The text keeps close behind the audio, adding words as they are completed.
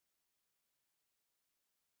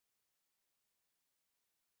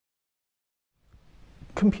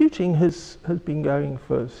Computing has been going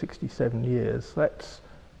for 67 years. That's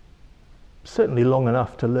certainly long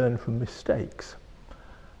enough to learn from mistakes.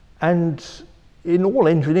 And in all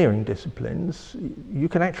engineering disciplines, you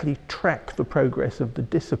can actually track the progress of the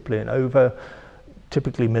discipline over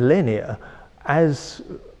typically millennia as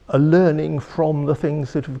a learning from the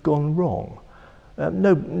things that have gone wrong.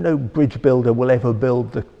 No bridge builder will ever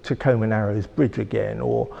build the Tacoma Narrows Bridge again,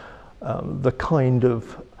 or the kind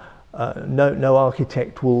of no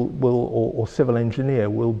architect or civil engineer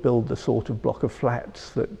will build the sort of block of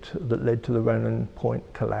flats that led to the Ronan Point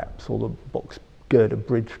collapse, or the Box Girder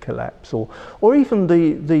Bridge collapse, or even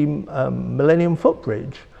the Millennium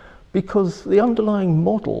Footbridge, because the underlying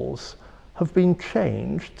models have been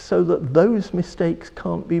changed so that those mistakes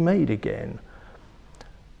can't be made again.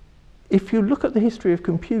 If you look at the history of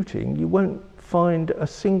computing, you won't find a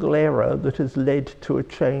single error that has led to a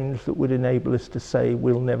change that would enable us to say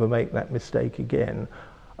we'll never make that mistake again.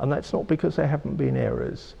 And that's not because there haven't been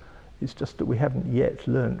errors, it's just that we haven't yet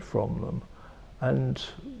learned from them. And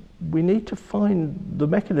we need to find the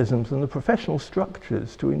mechanisms and the professional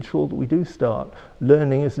structures to ensure that we do start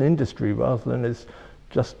learning as an industry rather than as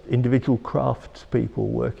just individual craftspeople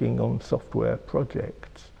working on software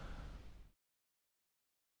projects.